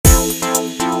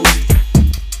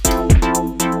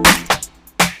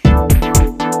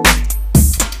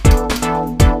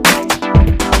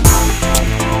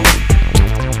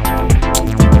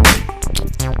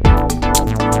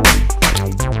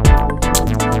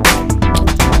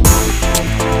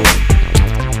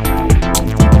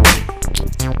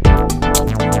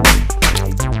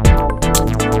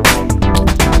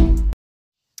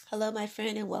hello, my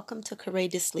friend, and welcome to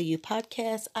Courageously You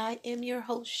podcast. I am your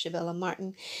host, Shabella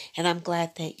Martin, and I'm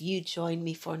glad that you joined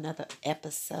me for another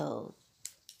episode.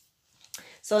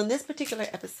 So, in this particular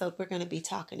episode, we're going to be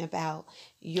talking about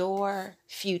your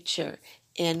future,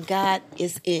 and God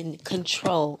is in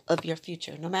control of your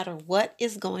future. No matter what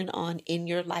is going on in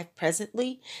your life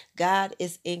presently, God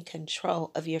is in control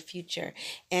of your future.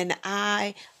 And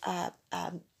I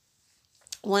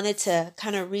wanted to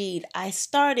kind of read. I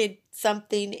started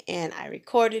something and I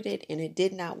recorded it and it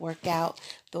did not work out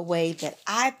the way that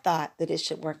I thought that it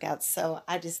should work out. So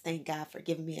I just thank God for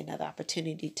giving me another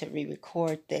opportunity to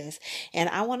re-record this. And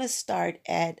I want to start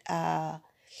at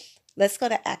let's go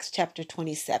to Acts chapter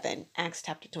 27. Acts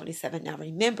chapter 27. Now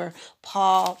remember,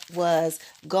 Paul was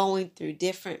going through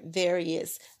different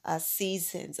various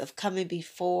seasons of coming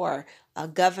before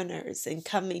governors and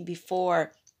coming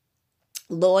before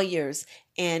lawyers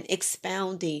and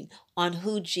expounding on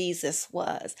who Jesus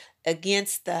was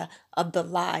against the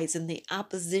lies and the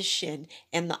opposition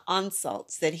and the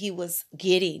insults that he was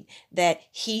getting, that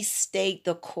he stayed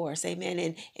the course.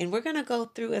 Amen. And we're going to go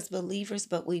through as believers,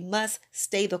 but we must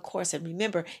stay the course. And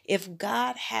remember, if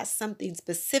God has something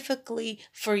specifically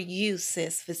for you,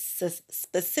 sis,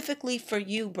 specifically for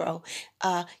you, bro,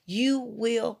 you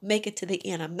will make it to the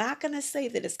end. I'm not going to say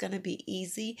that it's going to be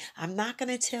easy. I'm not going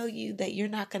to tell you that you're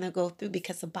not going to go through,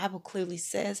 because the Bible clearly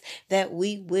says that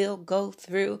we will go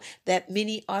through, that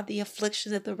many are the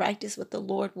afflictions of the righteous, but the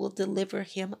Lord will deliver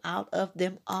him out of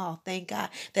them all. Thank God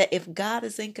that if God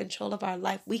is in control of our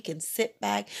life, we can sit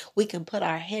back, we can put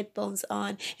our headphones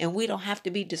on, and we don't have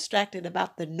to be distracted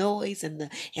about the noise and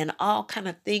all kind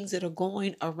of things that are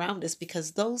going around us,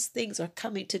 because those things are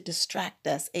coming to distract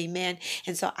us. Amen.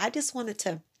 And so I just wanted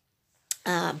to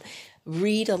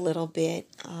read a little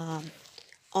bit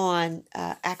on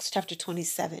Acts chapter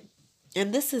 27.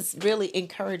 And this is really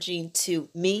encouraging to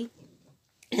me,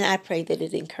 and I pray that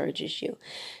it encourages you.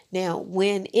 Now,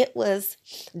 when it was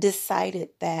decided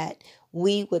that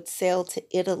we would sail to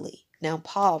Italy, now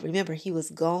Paul, remember, he was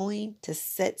going to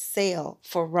set sail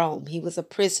for Rome. He was a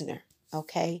prisoner.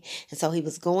 Okay, and so he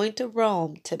was going to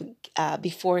Rome to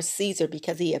before Caesar,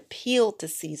 because he appealed to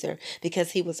Caesar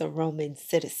because he was a Roman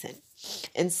citizen.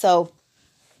 And so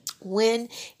when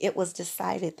it was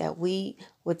decided that we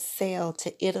would sail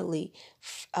to Italy,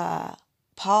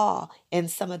 Paul and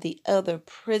some of the other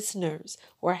prisoners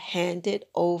were handed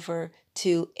over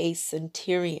to a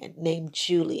centurion named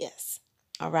Julius,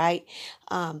 all right,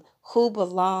 who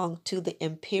belonged to the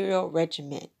imperial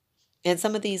regiment. And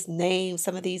some of these names,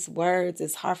 some of these words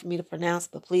is hard for me to pronounce,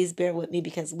 but please bear with me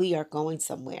because we are going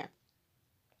somewhere.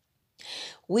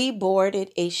 We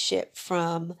boarded a ship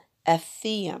from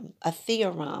Atherum,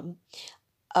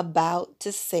 about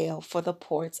to sail for the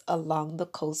ports along the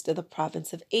coast of the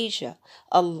province of Asia,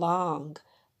 along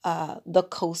the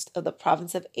coast of the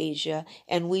province of Asia,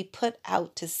 and we put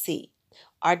out to sea.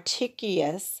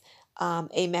 Articius,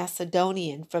 a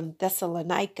Macedonian from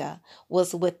Thessalonica,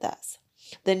 was with us.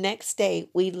 The next day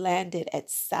we landed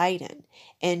at Sidon,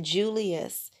 and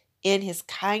Julius, in his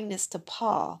kindness to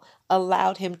Paul,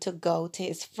 allowed him to go to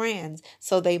his friends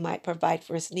so they might provide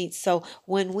for his needs. So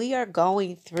when we are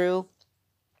going through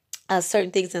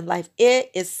certain things in life, it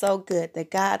is so good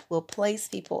that God will place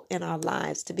people in our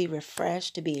lives to be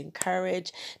refreshed, to be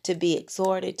encouraged, to be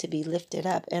exhorted, to be lifted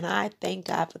up. And I thank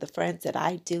God for the friends that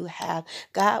I do have.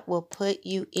 God will put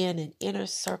you in an inner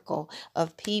circle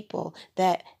of people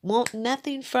that want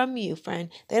nothing from you, friend.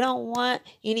 They don't want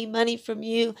any money from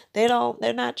you. They're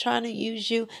not trying to use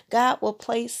you. God will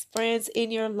place friends in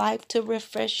your life to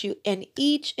refresh you. And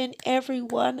each and every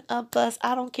one of us,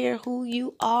 I don't care who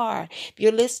you are. If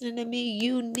you're listening to me,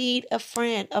 you need a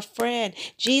friend, a friend.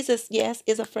 Jesus, yes,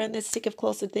 is a friend that sticketh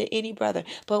closer than any brother,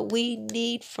 but we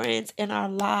need friends in our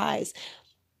lives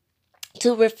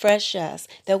to refresh us,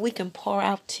 that we can pour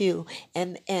out to,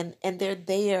 and they're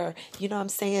there, you know what I'm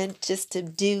saying, just to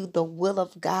do the will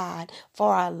of God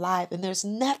for our life. And there's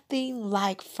nothing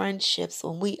like friendships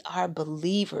when we are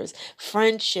believers,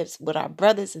 friendships with our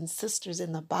brothers and sisters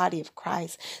in the body of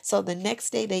Christ. So the next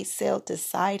day they sailed to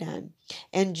Sidon,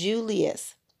 and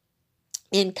Julius,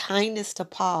 in kindness to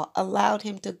Paul, allowed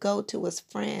him to go to his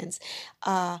friends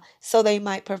so they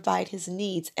might provide his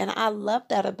needs. And I love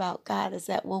that about God, is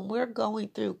that when we're going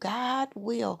through, God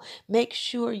will make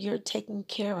sure you're taken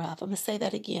care of. I'm going to say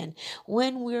that again.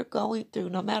 When we're going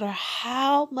through, no matter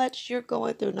how much you're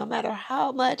going through, no matter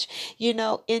how much,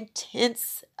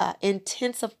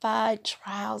 intensified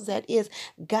trials that is,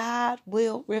 God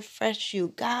will refresh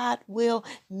you. God will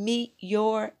meet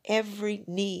your every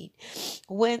need.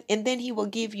 And then he will will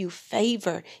give you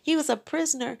favor. He was a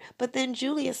prisoner, but then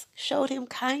Julius showed him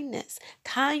kindness.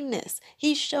 Kindness.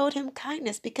 He showed him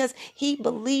kindness because he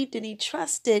believed and he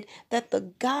trusted that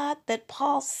the God that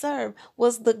Paul served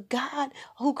was the God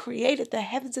who created the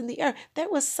heavens and the earth. There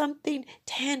was something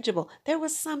tangible. There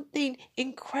was something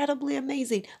incredibly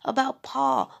amazing about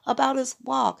Paul, about his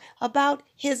walk, about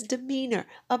his demeanor,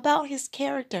 about his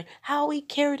character, how he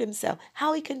carried himself,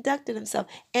 how he conducted himself.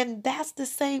 And that's the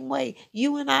same way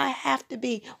you and I have to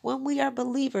be when we are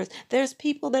believers. There's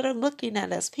people that are looking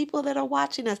at us, people that are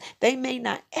watching us. They may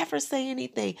not ever say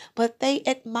anything, but they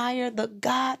admire the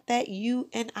God that you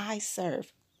and I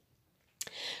serve.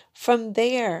 From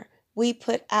there, we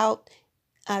put out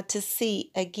to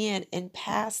sea again and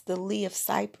past the lee of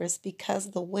Cyprus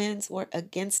because the winds were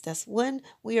against us. When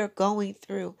we are going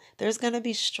through, there's going to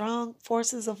be strong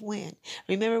forces of wind.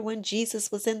 Remember when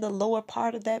Jesus was in the lower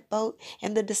part of that boat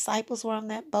and the disciples were on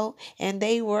that boat and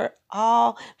they were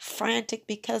all frantic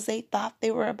because they thought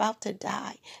they were about to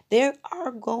die. There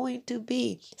are going to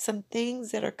be some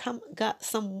things that got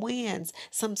some winds,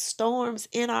 some storms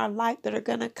in our life that are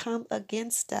going to come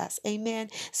against us. Amen.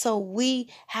 So we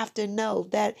have to know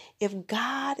that if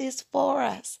God is for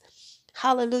us,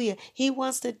 hallelujah, He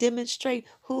wants to demonstrate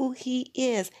who He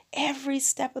is every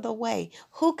step of the way.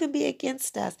 Who can be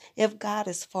against us if God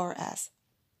is for us?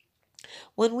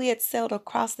 When we had sailed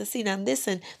across the sea, now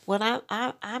listen, what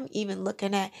I'm even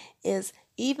looking at is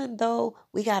even though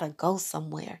we got to go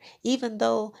somewhere, even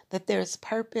though that there's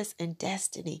purpose and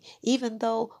destiny, even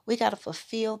though we got to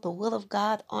fulfill the will of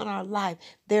God on our life,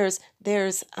 there's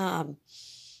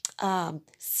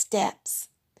steps,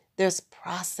 there's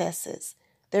processes,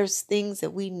 there's things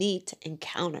that we need to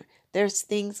encounter. There's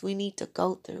things we need to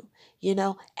go through,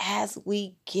 as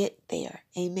we get there.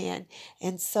 Amen.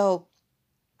 And so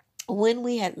when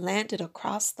we had landed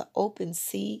across the open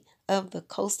sea of the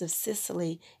coast of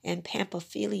Sicily and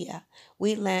Pamphylia,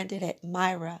 we landed at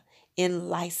Myra in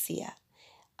Lycia.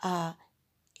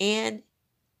 And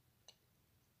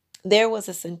there was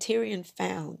a centurion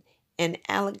found, an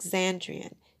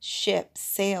Alexandrian ship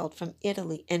sailed from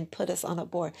Italy and put us on a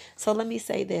board. So let me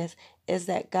say this, is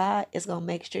that God is going to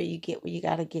make sure you get where you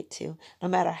got to get to. No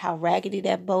matter how raggedy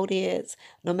that boat is,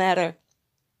 no matter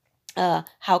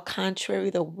how contrary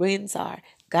the winds are,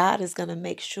 God is going to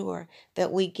make sure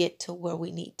that we get to where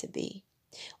we need to be.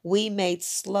 We made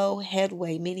slow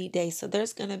headway many days. So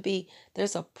there's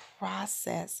a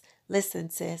process. Listen,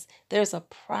 sis, there's a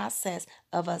process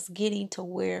of us getting to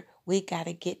where we got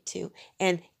to get to.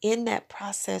 And in that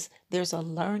process, there's a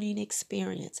learning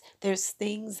experience. There's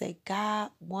things that God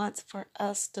wants for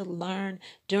us to learn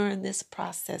during this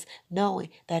process, knowing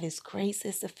that His grace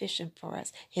is sufficient for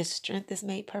us. His strength is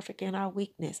made perfect in our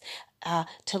weakness.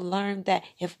 To learn that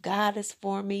if God is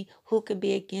for me, who can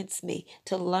be against me?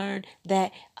 To learn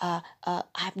that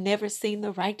I've never seen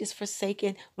the righteous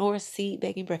forsaken, nor a seed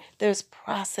begging bread. There's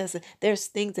processes. There's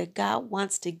things that God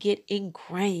wants to get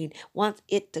ingrained, wants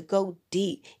it to go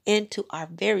deep into our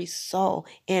very soul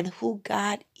and who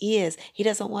God is. He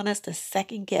doesn't want us to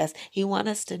second guess. He wants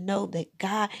us to know that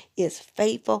God is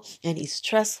faithful and He's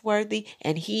trustworthy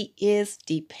and He is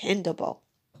dependable.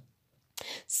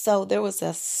 So there was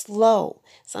a slow.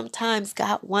 Sometimes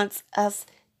God wants us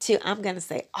to, I'm going to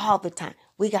say all the time,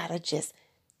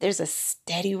 there's a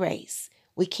steady race.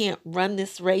 We can't run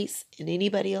this race in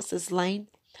anybody else's lane.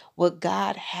 What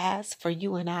God has for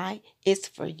you and I is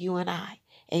for you and I.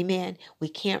 Amen. We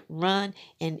can't run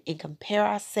and compare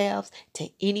ourselves to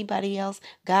anybody else.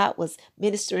 God was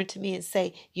ministering to me and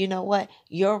say, you know what?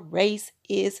 Your race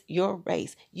is your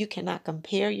race. You cannot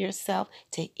compare yourself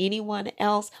to anyone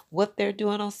else, what they're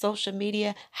doing on social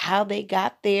media, how they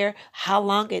got there, how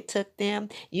long it took them.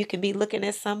 You can be looking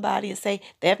at somebody and say,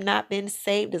 they've not been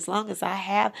saved as long as I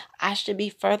have. I should be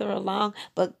further along.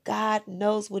 But God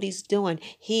knows what He's doing.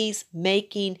 He's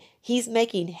making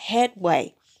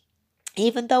headway.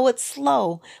 Even though it's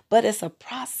slow, but it's a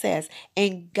process,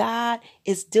 and God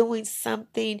is doing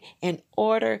something in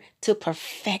order to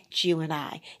perfect you and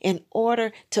I, in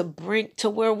order to bring to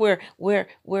where we're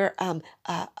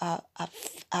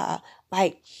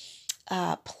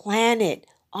planted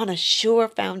on a sure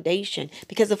foundation.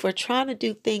 Because if we're trying to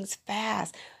do things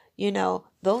fast,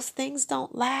 those things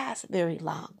don't last very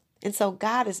long. And so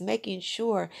God is making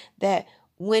sure that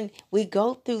when we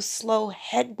go through slow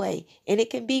headway, and it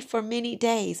can be for many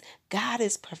days, God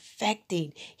is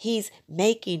perfecting. He's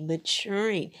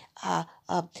maturing,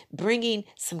 bringing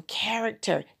some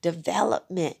character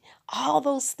development. All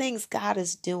those things God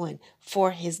is doing for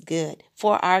His good,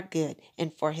 for our good,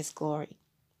 and for His glory.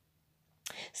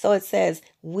 So it says,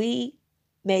 we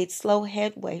made slow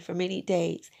headway for many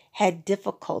days, had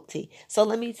difficulty. So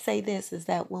let me say this is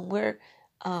that when we're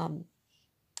um,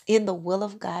 in the will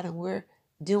of God and we're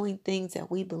doing things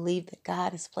that we believe that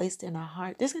God has placed in our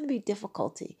heart, there's going to be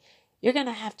difficulty. You're going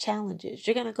to have challenges.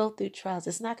 You're going to go through trials.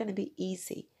 It's not going to be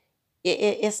easy.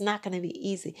 It's not going to be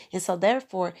easy. And so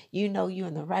therefore, you know you're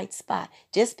in the right spot.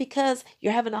 Just because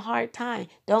you're having a hard time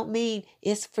don't mean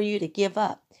it's for you to give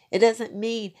up. It doesn't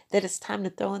mean that it's time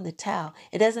to throw in the towel.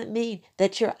 It doesn't mean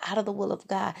that you're out of the will of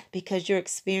God because you're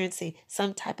experiencing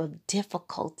some type of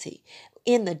difficulty.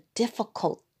 In the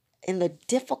difficult, in the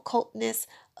difficultness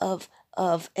of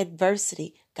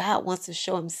adversity, God wants to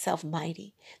show himself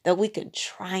mighty, that we can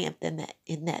triumph in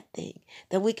that thing,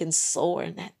 that we can soar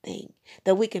in that thing,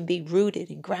 that we can be rooted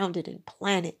and grounded and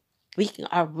planted.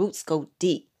 Our roots go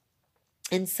deep.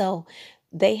 And so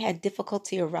they had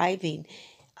difficulty arriving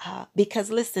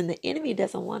because listen, the enemy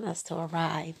doesn't want us to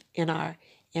arrive in our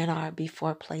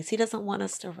before place. He doesn't want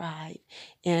us to arrive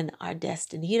in our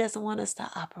destiny. He doesn't want us to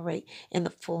operate in the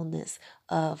fullness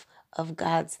of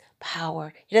God's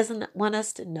power. He doesn't want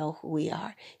us to know who we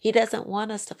are. He doesn't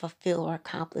want us to fulfill or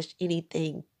accomplish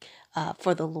anything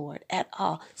for the Lord at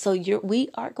all. So we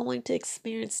are going to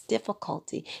experience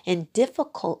difficulty and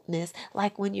difficultness,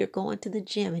 like when you're going to the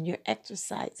gym and you're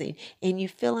exercising and you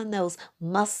feeling those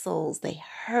muscles, they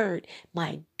hurt.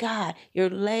 My God, your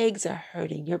legs are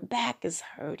hurting, your back is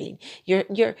hurting, your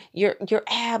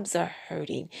abs are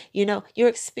hurting. You're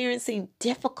experiencing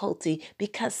difficulty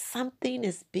because something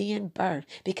is being birthed,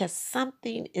 because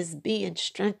something is being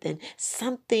strengthened,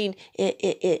 something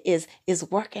is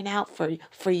working out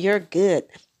for your good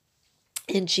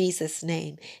in Jesus'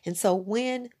 name. And so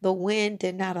when the wind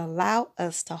did not allow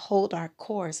us to hold our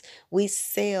course, we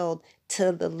sailed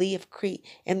to the lee of Crete.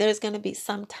 And there's going to be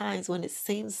some times when it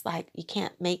seems like you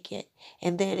can't make it.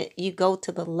 And then you go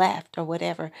to the left or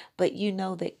whatever. But you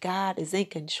know that God is in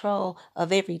control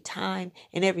of every time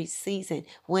and every season.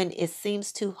 When it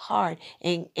seems too hard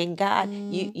and God,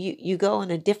 you go in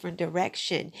a different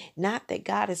direction. Not that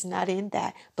God is not in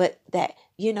that, but that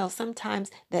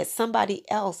sometimes that somebody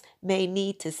else may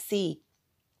need to see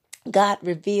God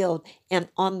revealed and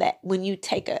on that when you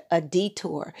take a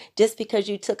detour. Just because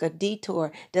you took a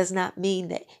detour does not mean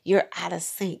that you're out of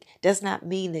sync, does not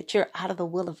mean that you're out of the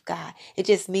will of God. It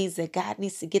just means that God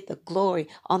needs to get the glory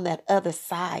on that other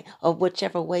side of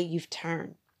whichever way you've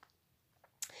turned.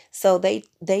 So they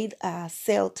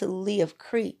sailed to the lee of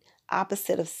Crete,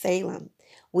 opposite of Salem.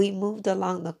 We moved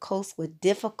along the coast with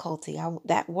difficulty.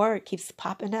 That word keeps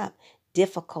popping up.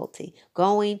 Difficulty.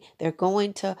 They're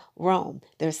going to Rome.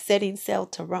 They're setting sail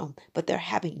to Rome, but they're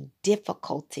having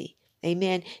difficulty.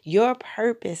 Amen. Your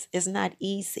purpose is not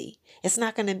easy. It's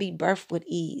not going to be birthed with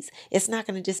ease. It's not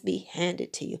going to just be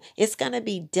handed to you. It's going to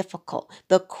be difficult.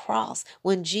 The cross,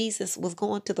 when Jesus was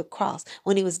going to the cross,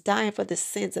 when he was dying for the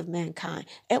sins of mankind,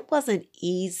 it wasn't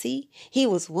easy. He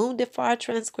was wounded for our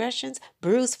transgressions,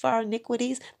 bruised for our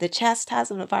iniquities. The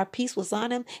chastisement of our peace was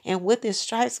on him, and with his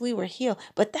stripes we were healed.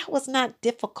 But that was not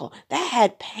difficult. That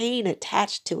had pain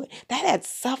attached to it. That had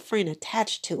suffering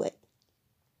attached to it.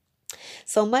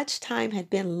 So much time had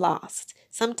been lost.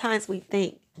 Sometimes we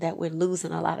think that we're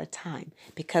losing a lot of time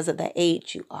because of the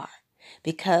age you are,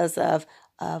 because of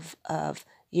the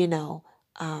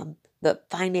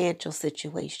financial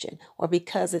situation, or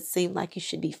because it seemed like you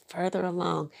should be further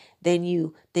along than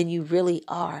you really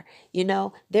are.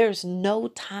 There's no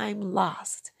time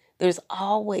lost. There's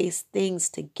always things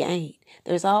to gain.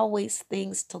 There's always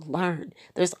things to learn.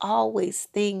 There's always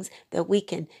things that we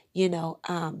can,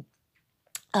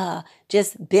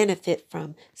 just benefit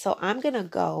from. So I'm going to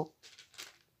go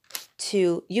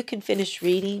to, you can finish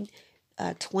reading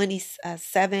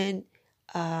 27,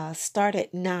 start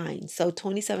at 9. So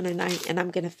 27 and 9, and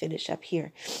I'm going to finish up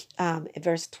here at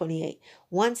verse 28.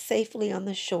 Once safely on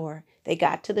the shore, they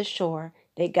got to the shore.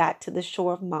 They got to the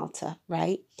shore of Malta,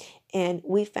 right? And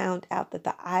we found out that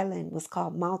the island was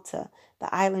called Malta.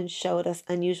 The island showed us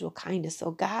unusual kindness.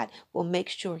 So God will make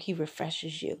sure he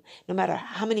refreshes you. No matter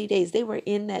how many days they were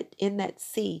in that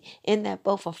sea, in that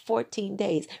boat for 14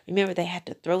 days. Remember, they had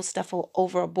to throw stuff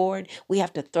overboard. We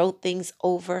have to throw things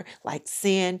over like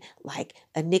sin, like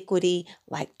iniquity,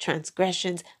 like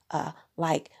transgressions,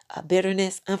 like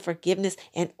bitterness, unforgiveness,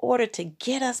 in order to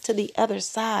get us to the other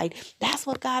side. That's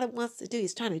what God wants to do.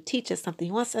 He's trying to teach us something.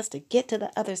 He wants us to get to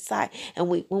the other side. And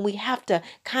when we have to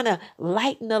kind of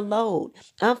lighten the load,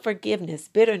 unforgiveness,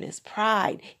 bitterness,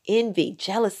 pride, envy,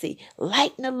 jealousy,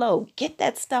 lighten the load, get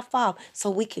that stuff off so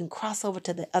we can cross over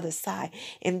to the other side.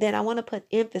 And then I want to put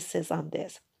emphasis on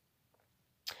this.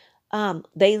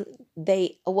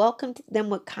 They welcomed them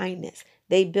with kindness.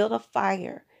 They built a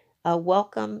fire,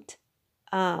 welcomed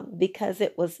because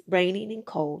it was raining and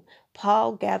cold,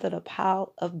 Paul gathered a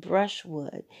pile of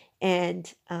brushwood,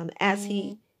 and as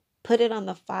he put it on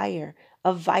the fire,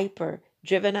 a viper,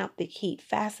 driven out the heat,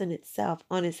 fastened itself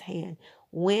on his hand.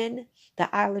 When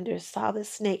the islanders saw the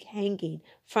snake hanging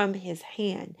from his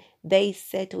hand, they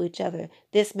said to each other,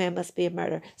 "This man must be a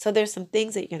murderer." So there's some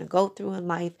things that you're going to go through in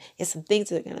life. It's some things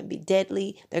that are going to be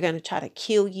deadly. They're going to try to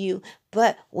kill you.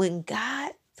 But when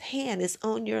God's hand is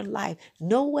on your life,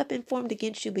 no weapon formed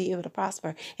against you be able to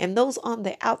prosper. And those on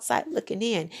the outside looking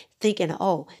in, thinking,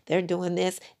 "Oh, they're doing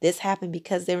this. This happened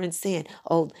because they're in sin.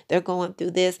 Oh, they're going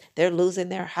through this. They're losing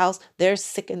their house. They're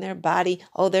sick in their body.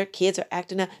 Oh, their kids are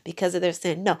acting up because of their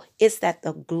sin." No, it's that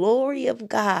the glory of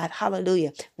God,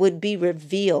 hallelujah, would be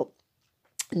revealed.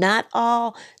 Not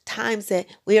all times that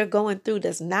we are going through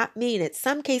does not mean it.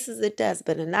 Some cases it does,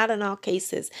 but not in all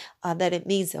cases that it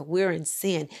means that we're in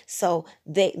sin. So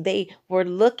they were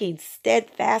looking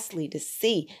steadfastly to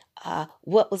see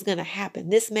what was going to happen.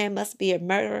 This man must be a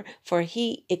murderer, for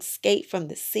he escaped from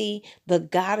the sea. The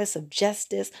goddess of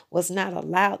justice was not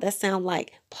allowed. That sounds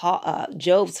like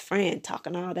Job's friend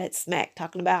talking all that smack,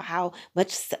 talking about how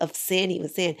much of sin he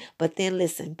was in. But then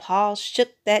listen, Paul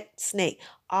shook that snake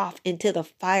off into the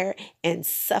fire and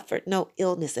suffered no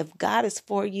illness. If God is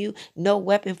for you, no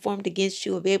weapon formed against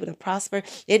you will be able to prosper.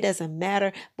 It doesn't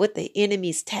matter what the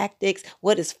enemy's tactics,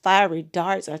 what his fiery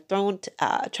darts are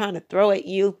trying to throw at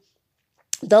you.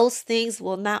 Those things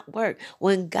will not work.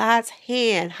 When God's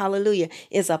hand, hallelujah,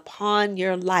 is upon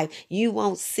your life, you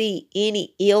won't see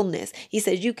any illness. He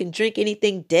says you can drink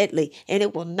anything deadly and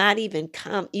it will not even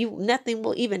come. Nothing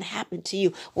will even happen to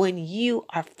you when you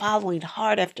are following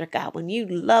hard after God, when you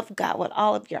love God with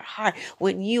all of your heart,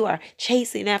 when you are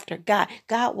chasing after God.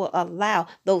 God will allow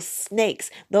those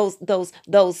snakes, those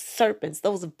serpents,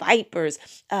 those vipers,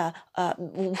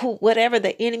 whatever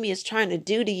the enemy is trying to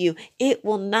do to you, it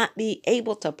will not be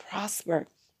able to prosper.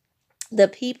 The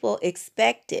people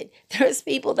expected. There's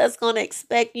people that's going to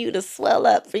expect you to swell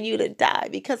up, for you to die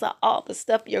because of all the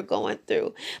stuff you're going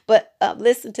through. But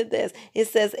listen to this. It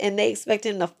says, and they expect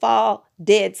him to fall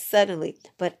dead suddenly.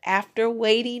 But after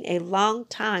waiting a long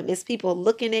time, it's people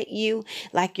looking at you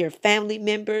like your family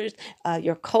members,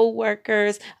 your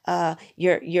co-workers,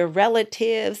 your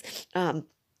relatives,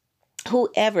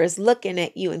 whoever is looking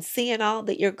at you and seeing all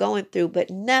that you're going through, but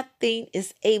nothing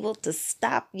is able to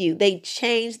stop you. They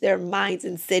changed their minds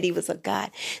and said he was a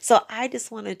God. So I just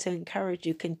wanted to encourage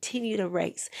you, continue to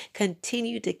race,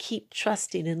 continue to keep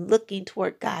trusting and looking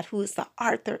toward God, who is the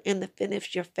author and the finisher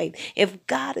of your faith. If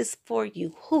God is for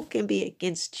you, who can be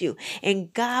against you?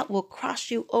 And God will cross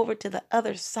you over to the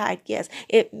other side. Yes,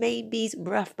 it may be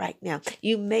rough right now.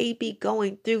 You may be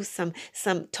going through some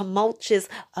tumultuous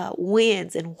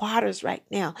winds and waters right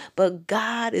now, but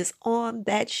God is on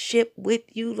that ship with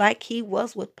you like he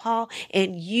was with Paul,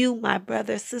 and you, my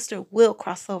brother, sister, will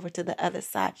cross over to the other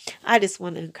side. I just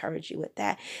want to encourage you with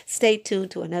that. Stay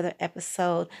tuned to another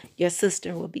episode. Your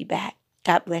sister will be back.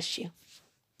 God bless you.